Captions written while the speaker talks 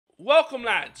Welcome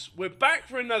lads, we're back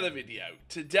for another video.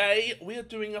 Today we are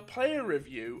doing a player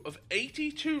review of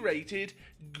 82 rated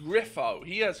Grifo.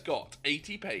 He has got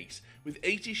 80 pace with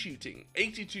 80 shooting,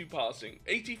 82 passing,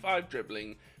 85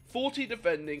 dribbling, 40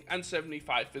 defending and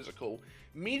 75 physical.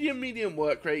 Medium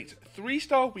work rate,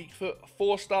 3-star weak foot,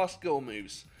 4-star skill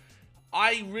moves.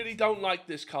 I really don't like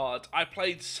this card. I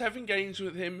played 7 games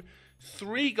with him,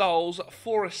 3 goals,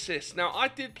 4 assists. Now, I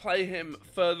did play him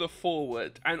further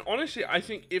forward, and honestly, I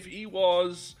think if he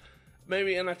was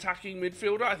maybe an attacking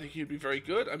midfielder, I think he'd be very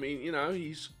good. I mean, you know,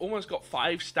 he's almost got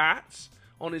 5 stats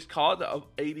on his card that are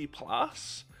 80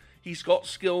 plus. He's got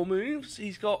skill moves.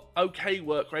 He's got okay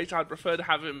work rate. I'd prefer to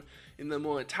have him in the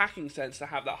more attacking sense, to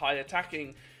have that high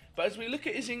attacking. But as we look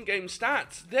at his in-game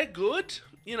stats, they're good.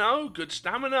 You know, good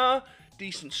stamina,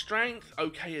 decent strength,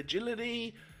 okay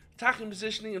agility. Attacking,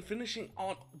 positioning, and finishing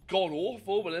aren't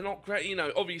god-awful, but they're not great. You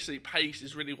know, obviously, pace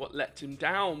is really what let him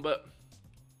down, but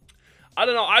I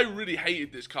don't know. I really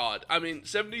hated this card. I mean,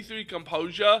 73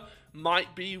 composure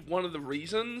might be one of the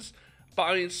reasons, but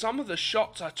I mean, some of the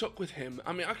shots I took with him,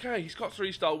 I mean, okay, he's got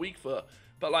 3-star weak foot,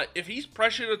 but like, if he's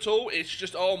pressured at all, it's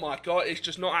just, oh my god, it's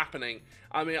just not happening.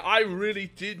 I mean, I really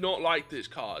did not like this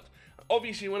card.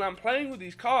 Obviously, when I'm playing with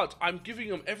these cards, I'm giving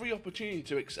them every opportunity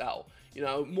to excel. You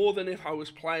know, more than if I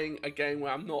was playing a game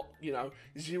where I'm not, you know,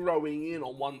 zeroing in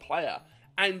on one player.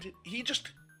 And he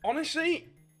just, honestly,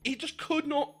 he just could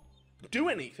not do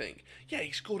anything. Yeah,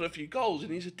 he scored a few goals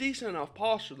and he's a decent enough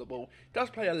passer of the ball. He does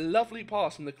play a lovely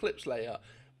pass in the clips layer.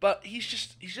 But he's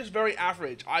just very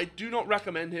average. I do not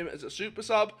recommend him as a super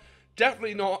sub.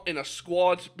 Definitely not in a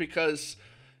squad, because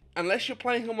unless you're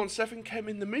playing him on 7 chem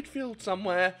in the midfield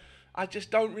somewhere, I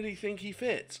just don't really think he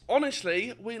fits.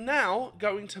 Honestly, we're now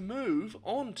going to move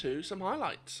on to some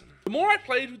highlights. The more I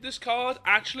played with this card,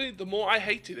 actually, the more I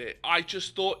hated it. I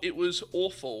just thought it was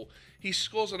awful. He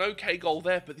scores an okay goal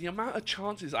there, but the amount of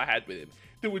chances I had with him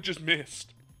that were just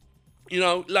missed. You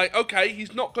know, like, okay,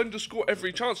 he's not going to score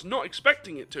every chance, not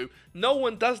expecting it to. No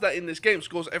one does that in this game,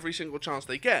 scores every single chance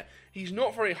they get. He's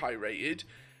not very high rated,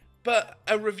 but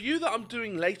a review that I'm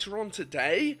doing later on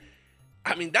today,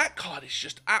 I mean, that card is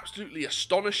just absolutely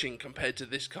astonishing compared to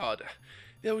this card.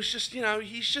 There was just, you know,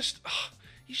 he's just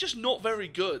not very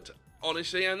good,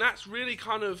 honestly, and that's really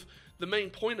kind of the main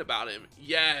point about him.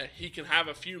 Yeah, he can have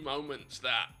a few moments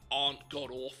that aren't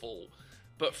god-awful,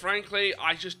 but frankly,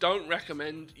 I just don't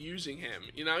recommend using him.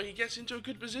 You know, he gets into a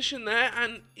good position there,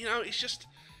 and, you know, it's just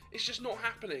not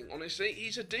happening, honestly.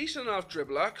 He's a decent enough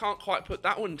dribbler, can't quite put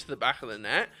that one into the back of the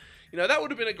net. You know, that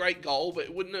would have been a great goal, but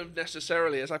it wouldn't have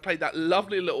necessarily, as I played that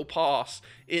lovely little pass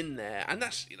in there. And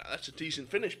that's, you know, that's a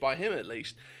decent finish by him at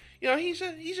least. You know, he's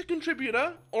a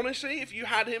contributor. Honestly, if you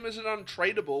had him as an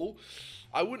untradeable,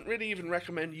 I wouldn't really even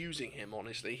recommend using him,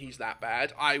 honestly. He's that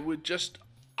bad. I would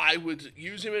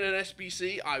use him in an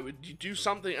SBC. I would do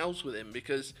something else with him,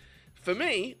 because for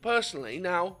me, personally,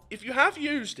 now, if you have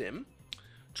used him,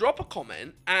 drop a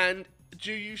comment, and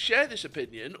do you share this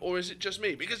opinion, or is it just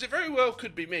me? Because it very well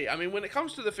could be me. I mean, when it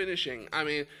comes to the finishing, I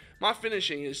mean, my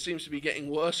finishing seems to be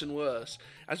getting worse and worse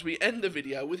as we end the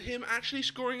video with him actually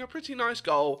scoring a pretty nice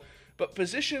goal. But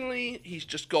positionally, he's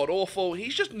just god-awful.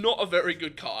 He's just not a very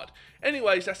good card.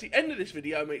 Anyways, that's the end of this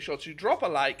video. Make sure to drop a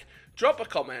like, drop a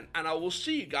comment, and I will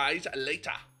see you guys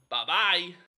later.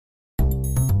 Bye-bye.